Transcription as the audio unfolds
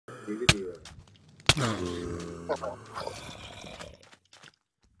negativity. No.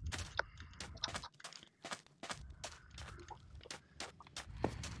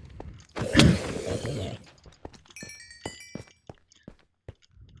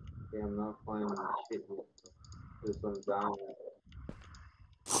 Yeah, I'm not finding shit. This one's down.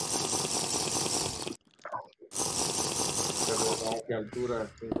 Pero ¿a qué altura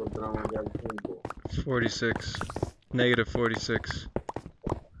encontramos ya el punto? 46. Negative 46.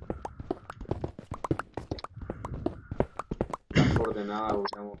 Las coordenadas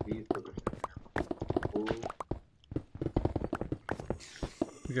hubiéramos visto.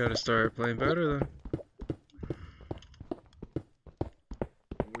 We gotta start playing better then.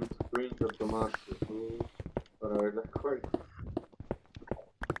 Un screenshot tomaste tú para ver las cartas.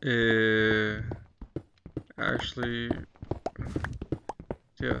 Actually,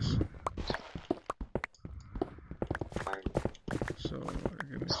 yes. So,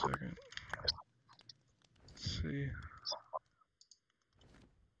 give me a second. Let's see.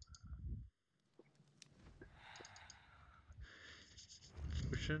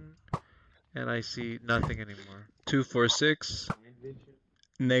 And I see nothing anymore. 246,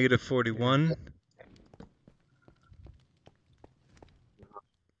 negative 41,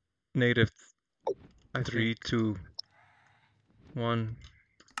 negative 3, 2, 1.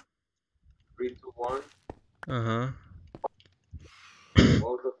 3, 2, 1. Uh-huh.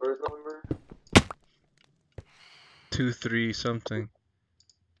 What was the first number? 2, 3 something.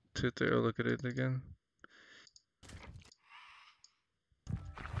 2, 3, I'll look at it again.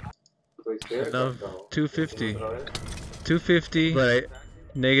 No, 250. 250, but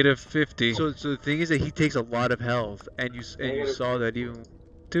negative 50. So the thing is that he takes a lot of health, and you saw that even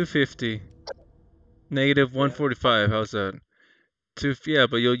 250, negative 145. How's that? Yeah,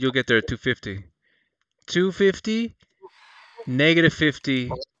 but you'll get there at 250. 250, negative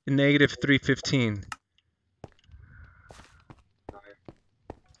 50, negative 315.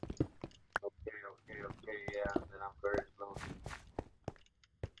 Okay, yeah, then I'm very slow.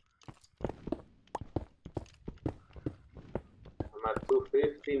 I'm at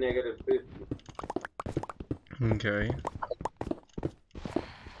 250, negative 50. Okay.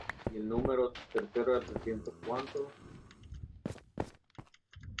 Y el número tercero de 300, ¿cuánto?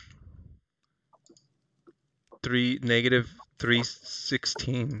 3, negative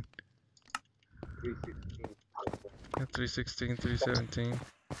 316. 316. 316, 317.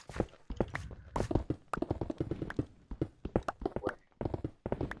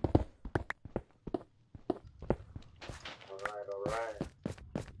 Alright.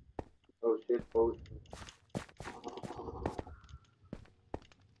 Oh shit, potion.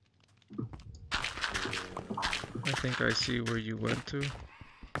 I think I see where you went to.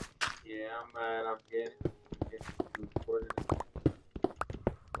 Yeah, man, I'm getting recorded.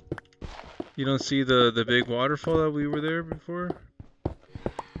 You don't see the big waterfall that we were there before?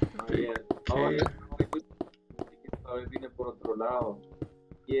 Yeah.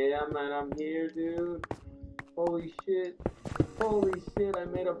 Yeah, man, I'm here, dude. Holy shit, I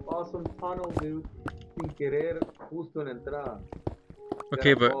made an awesome tunnel, dude. Sin querer, justo en entrada.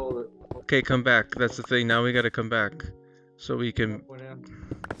 Okay, but okay, come back. That's the thing. Now we gotta come back, so we can.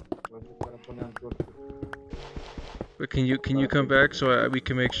 But can you come back so we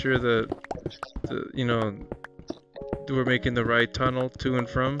can make sure that we're making the right tunnel to and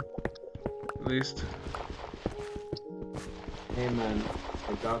from, at least. Hey man,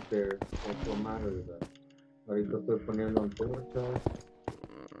 I got there. That's what matters. Ahorita estoy poniendo antorchas.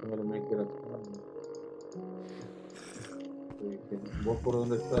 I'm gonna make it a tunnel. So you can. ¿Vos por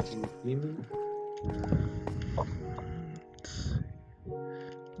dónde estás? You see me?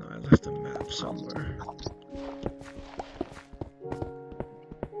 No, I left the map somewhere.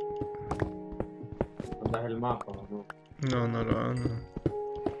 ¿Andas el mapa o no? No, no.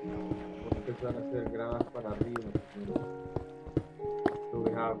 Porque empezar a hacer gradas para arriba. So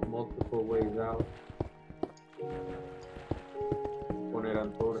we have multiple ways out. Poner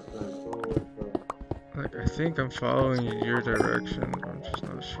antorchas, Like, I think I'm following your direction, but I'm just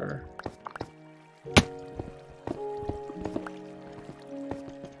not sure.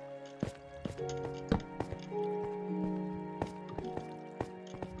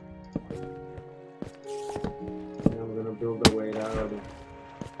 I'm gonna build a way out.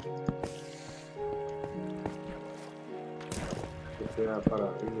 Que sea para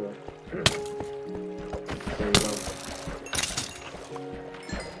arriba. There you go.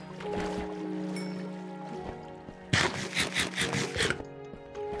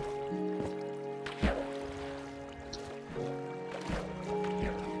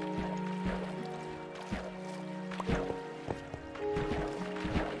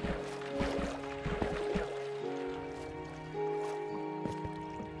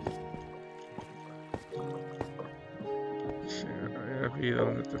 aquí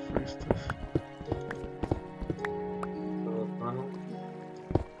donde te fuiste.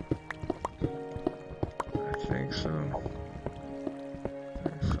 I think so.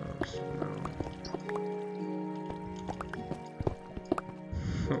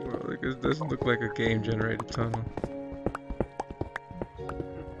 Well, like, it doesn't look like a game-generated tunnel.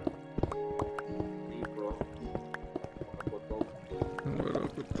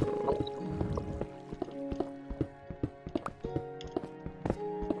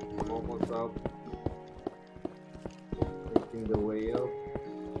 I'm almost up. Making the way up.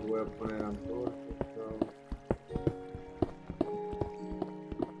 Voy a poner antorchas.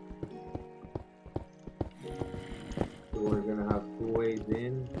 So we're gonna have 2 ways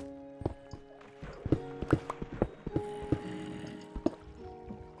in.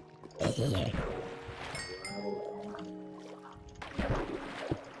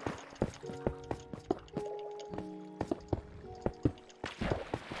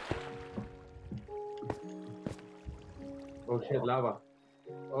 Oh shit, lava.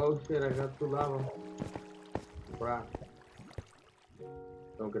 Oh shit, I got 2 lava. Crap.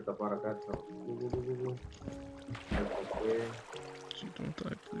 Tengo que tapar acá esto. Don't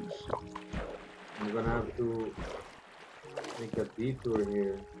die, please. I'm gonna have to make a detour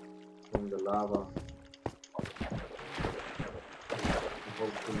here from the lava.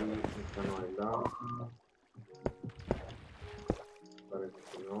 Hopefully, esta no hay lava. Parece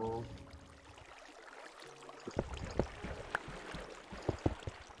que no.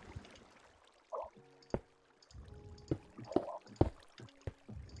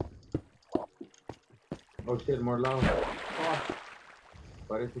 Oh shit, more lava. Oh,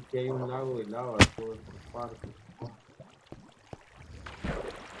 parece que hay un lago de lava por esta parte.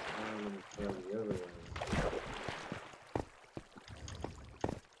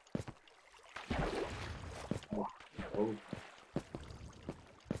 Oh.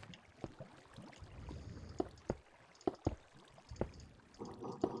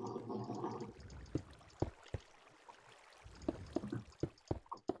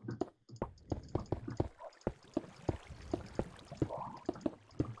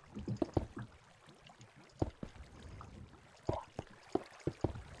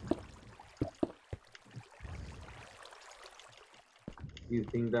 Do you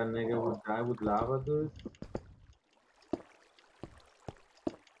think that nigga would die with lava, dude?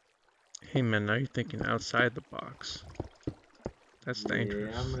 Hey man, now you're thinking outside the box. That's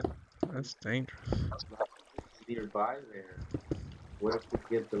dangerous. Yeah, man. That's dangerous. Nearby there. What if we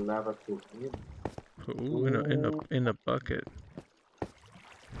get the lava to him? Ooh, in a bucket.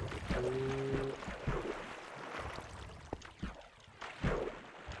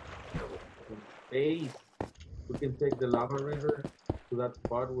 Space. We can take the lava river to that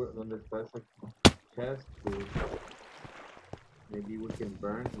spot where on the special chest. Dude. Maybe we can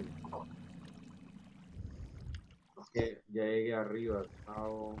burn him. Okay, ya llegué arriba.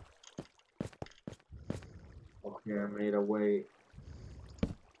 How? Okay, I made a way.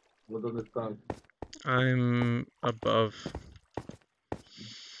 ¿Dónde estás? I'm above.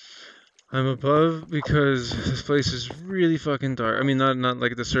 I'm above because this place is really fucking dark. I mean, not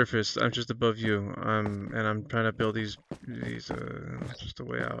like the surface. I'm just above you. And I'm trying to build these just a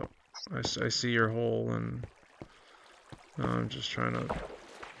way out. I see your hole, and I'm just trying to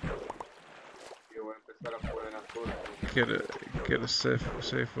get a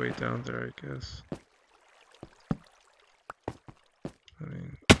safe way down there, I guess. I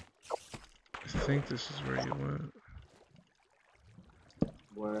mean, I think this is where you went.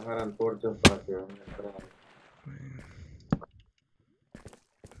 Voy a dejar antorchas para que vayan a entrar. I mean,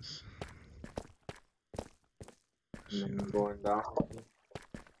 Going down.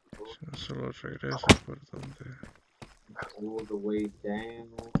 Solo regreso por donde. All the way down.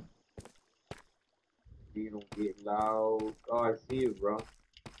 You don't get loud. Oh, I see you, bro.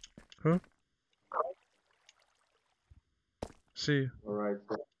 Huh? Sí. Alright,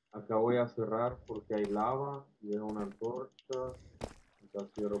 so acá voy a cerrar porque hay lava y es una antorcha. Acá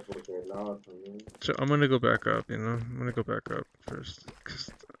cierro porque hay lava también. So I'm gonna go back up, you know? I'm gonna go back up first. Cause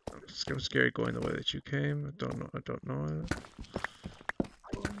I'm scared going the way that you came. I don't know it.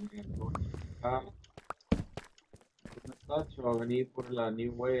 I'll venir por la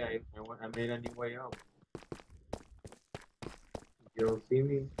new way. I made a new way out. You don't see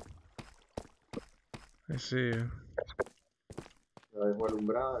me? I see you. La dejo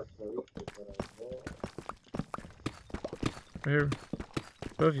alumbrada, chavito, para ver. Right here.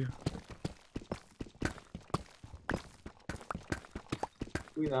 Above you.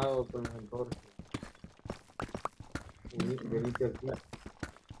 Cuidado con las antorchas. Venite aquí.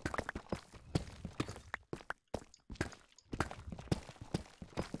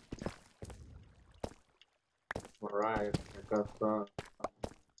 acá está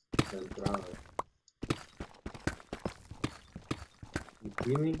la entrada. You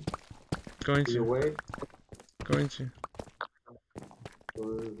see me? Going See the to. way? Going to.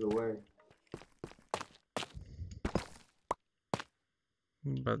 So this is the way.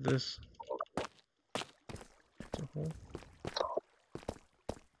 What about this? It's a hole.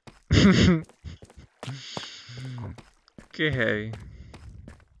 Qué heavy.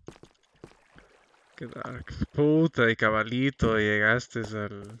 Qué dark. Puta, y cabalito, llegaste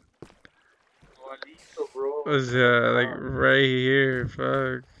al... Cabalito, bro. O sea, like, right here,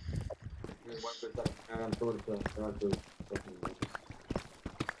 fuck. Voy a empezar a hagan torta.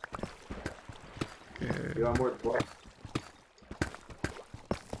 Okay. Lleva muerto.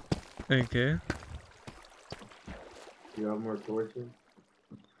 ¿En qué? Lleva more torches.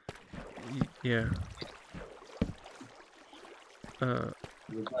 Yeah.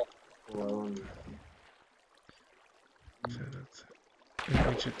 We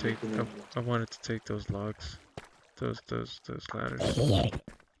should take. I wanted to take those logs, those ladders.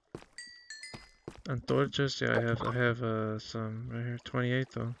 And torches, yeah, I have some right here. 28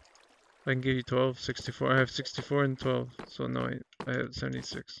 though. I can give you 12, 64. I have 64 and 12, so no, I have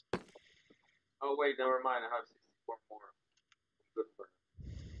 76. Oh wait, never mind. I have 64 more. Good for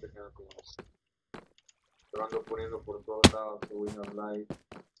now. Pero ando poniendo por todos lados, so we have light.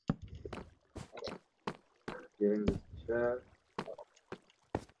 Getting this chest.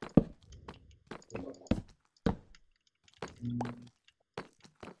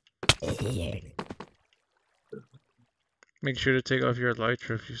 Make sure to take off your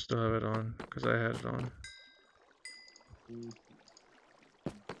elytra if you still have it on, because I had it on.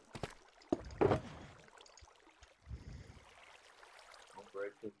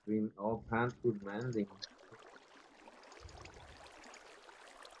 All pants with mending.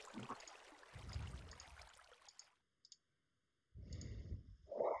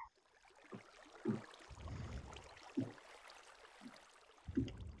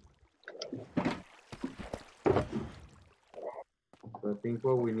 So I think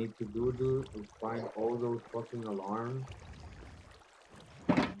what we need to do, dude, is find all those fucking alarms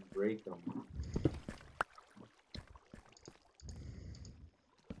and break them.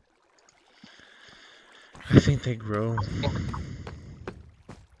 I think they grow.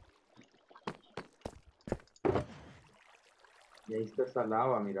 Y ahí está esa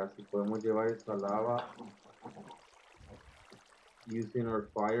lava, mira, si podemos llevar esa lava using our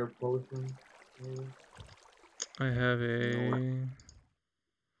fire potion. I have a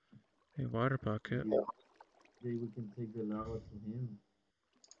water bucket. Yeah. Maybe we can take the lava to him.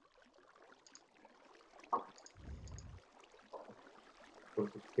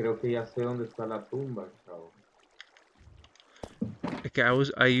 Porque creo que ya sé dónde está la tumba, chavo. Okay, I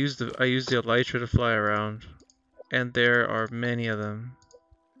used the elytra to fly around, and there are many of them.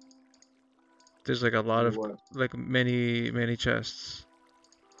 There's like a lot of like many chests.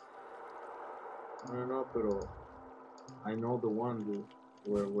 No, pero I know the one, dude,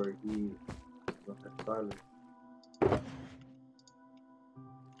 where he sale.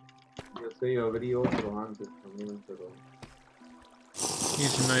 Yo sé, yo abrí otro antes también, pero.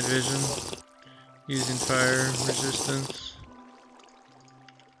 Using night vision, using fire resistance.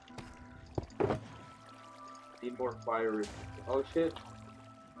 Need more fire resistance. Oh shit.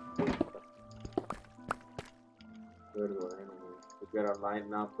 Good one, anyway. We gotta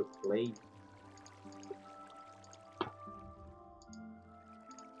line up the plate.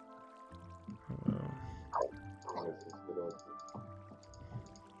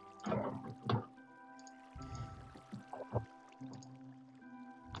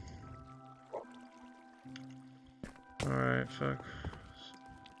 Alright, fuck.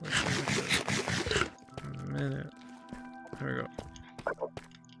 A minute. There we go.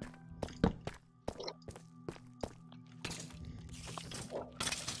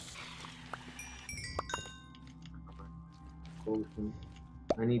 Potion.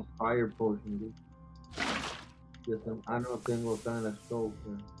 I need fire potion, dude. Yes, I no tengo acá en la stove.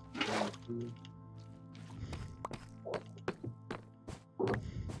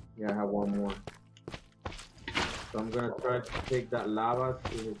 Yeah, I have one more. So I'm gonna try to take that lava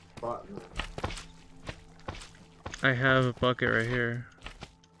to his spot now. I have a bucket right here.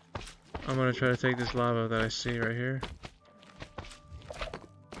 I'm gonna try to take this lava that I see right here.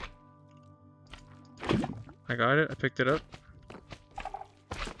 I got it, I picked it up.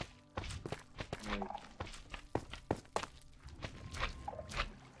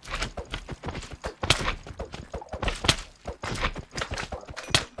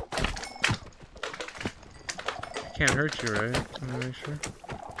 Can't hurt you, right? Let me make sure.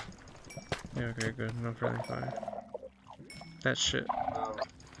 Yeah, okay, good. No friendly fire. That shit.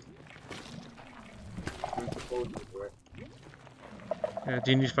 Yeah,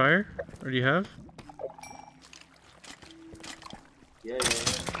 do you need fire? Or do you have? Yeah.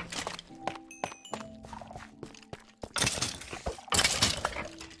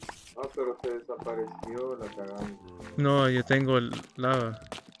 No, pero se desapareció, la cagamos. No, yo tengo lava.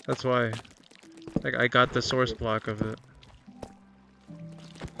 That's why. Like, I got the source block of it.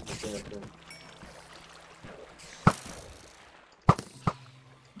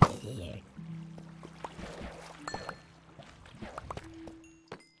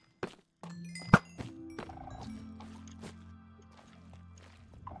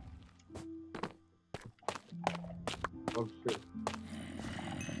 Oh shit.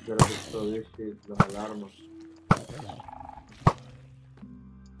 Gotta throw this shit, las alarmas.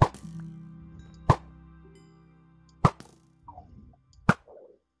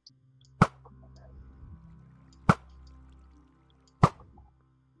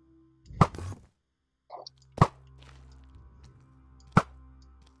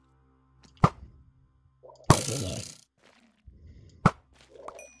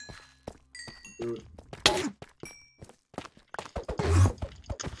 Dude.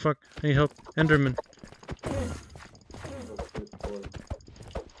 Fuck, I need help. Enderman.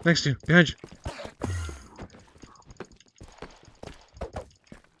 Next to you, behind you.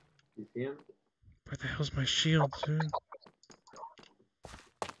 You see him? Where the hell's my shield, dude?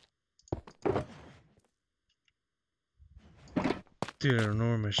 Dude, I don't know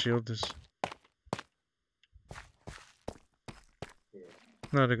where my shield is.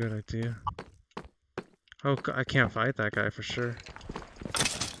 Not a good idea. Oh, I can't fight that guy for sure.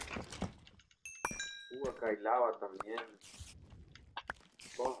 Acá hay lava también.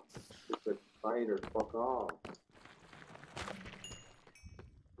 Fuck. It's a spider. Fuck off.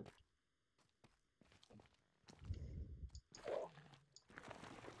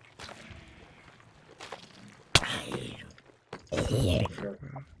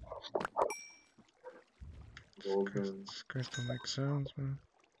 Golden. This guy don't make sounds, man.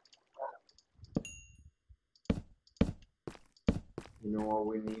 You know what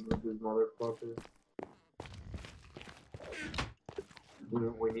we need with this motherfucker?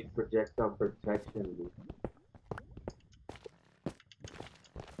 We need projectile protection, dude.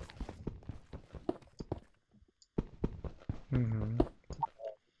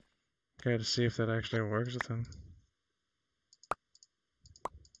 Okay, to see if that actually works with him.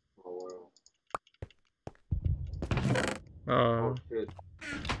 Oh, wow. Oh. Oh, shit.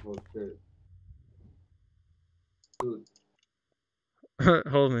 Oh, shit. Dude.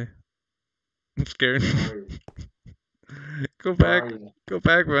 Hold me. I'm scared. Go back. Go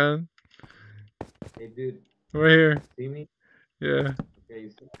back, man. Hey, dude. Right here. See me? Yeah. Okay, you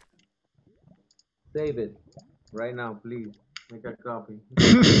see? Save it. Right now, please. Make a copy.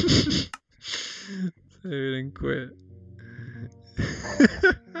 Save it and quit.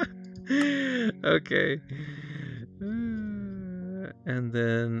 Okay. And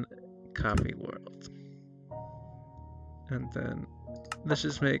then copy world. And then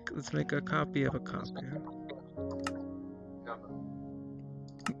let's make a copy of a copy.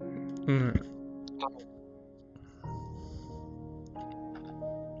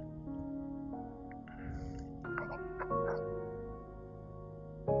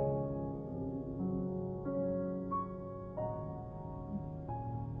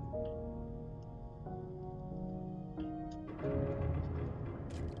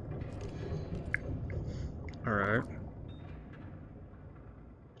 Alright.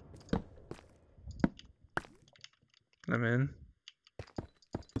 I'm in.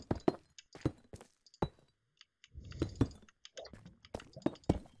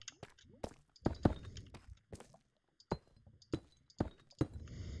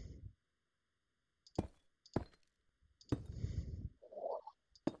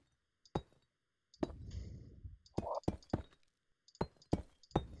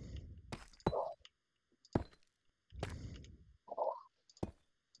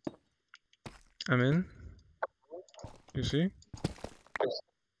 I'm in. You see?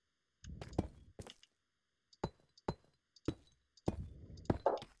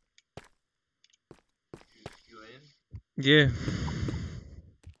 You in? Yeah.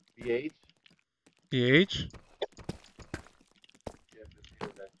 BH? BH?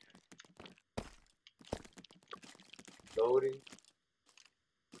 Loading.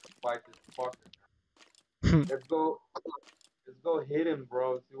 Fight this fucker. Let's go hit him,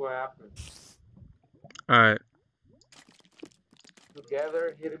 bro. See what happens. Alright.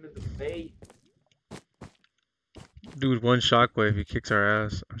 Together, hit him in the face. Dude, one shockwave, he kicks our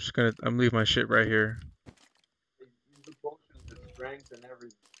ass. I'm leaving my shit right here. Use the potions strength and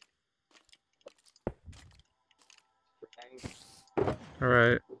everything. Strength.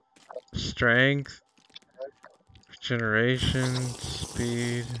 Alright. Strength. Regeneration.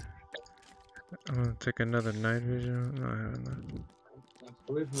 Speed. I'm gonna take another night vision. No, I have enough.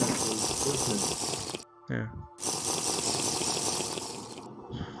 Swiftness. Yeah.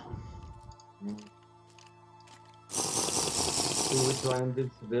 Which one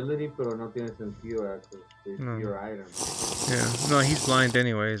invincibility, pero no tiene sentido actually. It's your item. Yeah. No, he's blind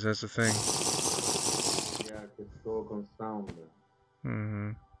anyways, that's the thing. Yeah, it's todo con sound.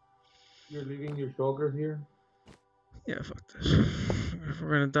 Mm-hmm. You're leaving your shulkers here? Yeah, fuck this. If we're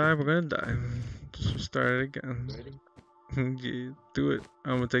gonna die, we're gonna die. Just start it again. Ready? Yeah, do it.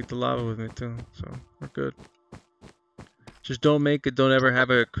 I'm gonna take the lava with me too, so we're good. Just don't ever have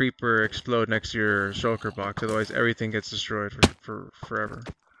a creeper explode next to your shulker box, otherwise everything gets destroyed for forever.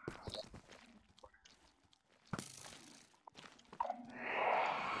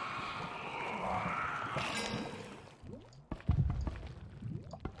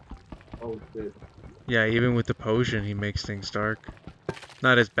 Oh shit. Yeah, even with the potion, he makes things dark.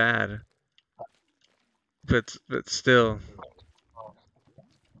 Not as bad, but still.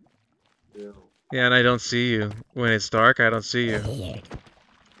 Yeah, and I don't see you. When it's dark, I don't see you.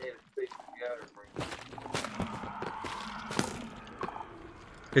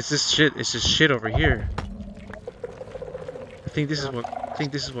 It's this shit over here. I think this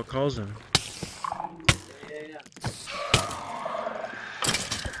is what calls him. Yeah.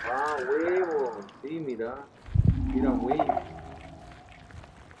 Ah, huevo. Sí, mira. Mira, güey.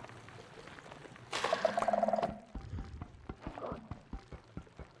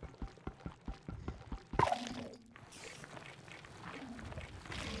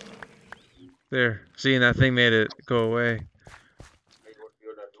 There. See, and that thing made it go away.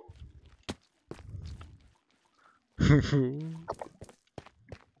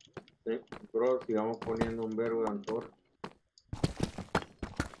 Bro, sigamos poniendo un verbo de antorcha.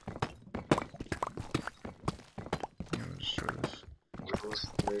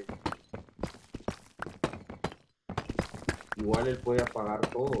 Igual él puede apagar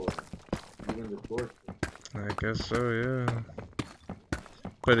todo, even the torch. I guess so, yeah.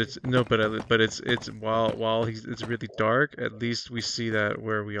 But it's no, but it's while it's really dark. At least we see that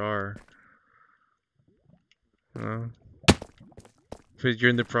where we are. You know? If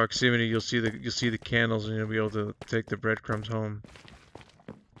you're in the proximity, you'll see the candles, and you'll be able to take the breadcrumbs home.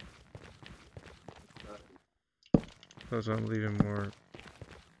 That's why I'm leaving more.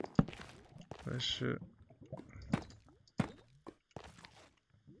 That shit.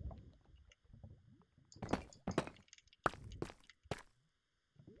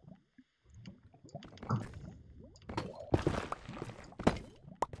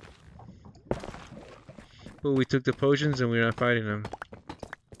 Well, we took the potions and we're not fighting them.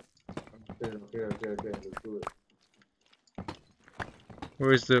 Okay, let's do it.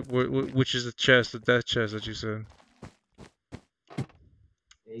 Where is the which is the chest? That chest that you said.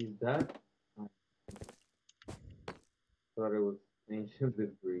 Is that? Thought it was ancient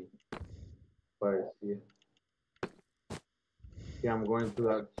debris. But yeah. Yeah, I'm going to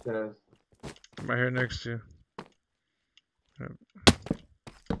that chest. Right here next to you. Yep.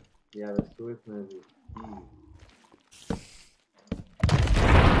 Yeah, the swiftness is key.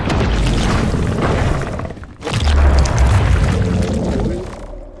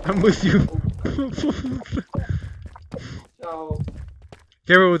 I'm with you. Ciao.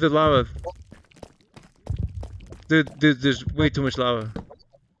 Careful with the lava. Dude, there's way too much lava.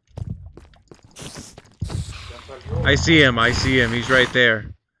 I see him. He's right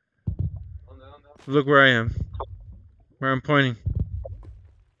there. Look where I am. Where I'm pointing.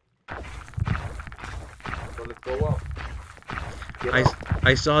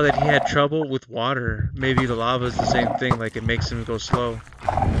 I saw that he had trouble with water. Maybe the lava is the same thing, like it makes him go slow.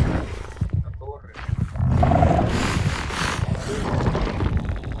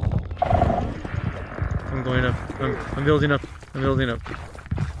 I'm going up. I'm building up. I'm building up.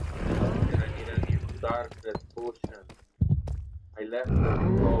 I left it. Oh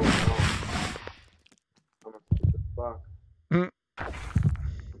no. I'm a stupid fuck. You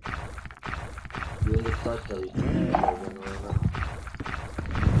in the start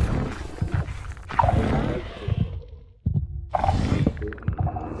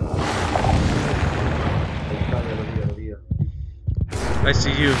I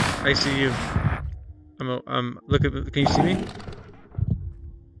see you. I see you. Look at. Can you see me?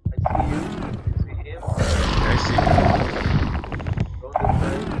 I see you. You see him? I see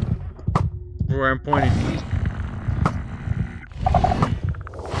you. Where I'm pointing.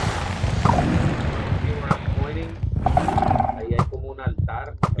 Where I'm pointing. Ahí hay como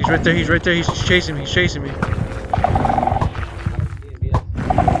He's right there, he's right there, he's chasing me, he's chasing me.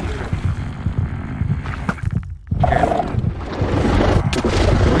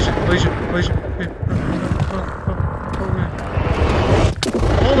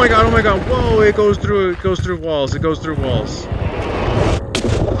 Oh my god, whoa, it goes through walls, it goes through walls.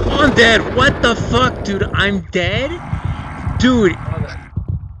 Oh, I'm dead, what the fuck, dude, I'm dead? Dude,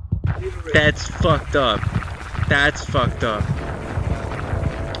 that's fucked up. That's fucked up.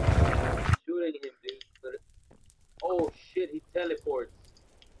 Shooting him, dude. But oh shit, he teleports.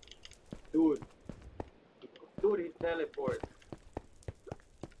 Dude. Dude, he teleports.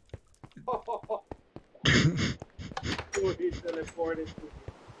 Dude, he teleported.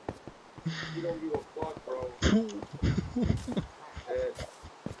 You don't give a fuck, bro.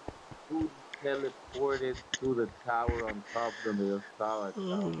 Dude teleported to the tower on top of the tower.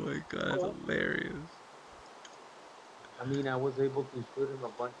 Oh my god, hilarious. I mean, I was able to shoot him a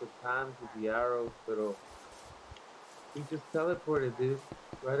bunch of times with the arrows, but he just teleported, dude,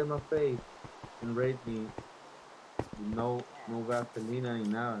 right in my face and raped me. No gasolina ni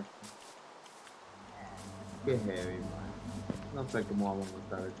nada. Qué heavy, man. No sé cómo vamos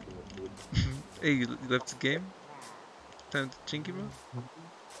a matar a este dude. Hey, you left the game? Time to chinky bro?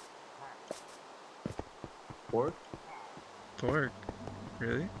 Pork? Pork?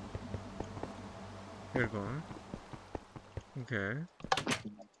 Really? You're going? Okay.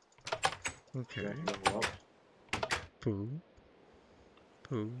 Okay. Pooh.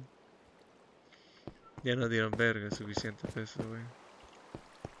 Pooh. Ya no dieron verga suficiente peso, güey.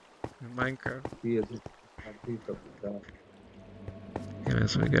 En Minecraft. Sí, eso es así, Yeah,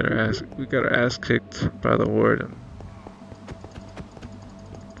 so we got our ass kicked by the warden.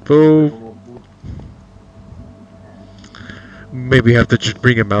 Pooh. Maybe have to just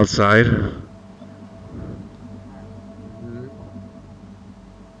bring him outside.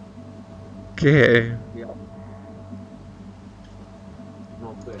 Okay.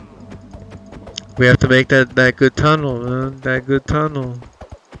 We have to make that good tunnel, man. That good tunnel.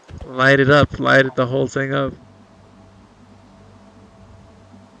 Light it up. Light it the whole thing up.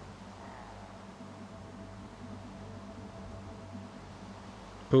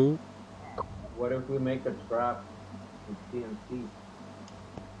 Pooh. What if we make a trap with TNT?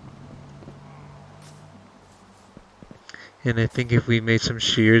 And I think if we made some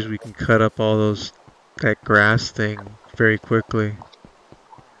shears, we can cut up all that grass thing very quickly.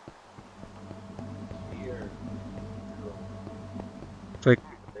 It's like,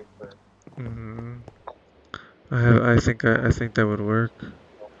 I think that would work.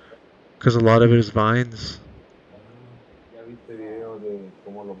 Cause a lot of it is vines.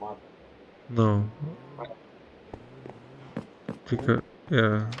 No. Because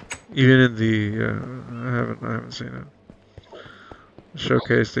yeah, even in the I haven't seen it.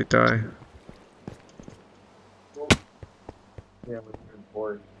 Showcase, they die. Yeah, we're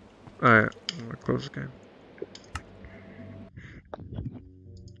bored. Alright, I'm gonna close the game.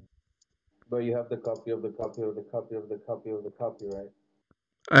 But you have the copy of the copy of the copy of the copy of the copy, right?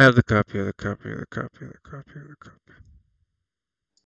 I have the copy of the copy of the copy of the copy of the copy.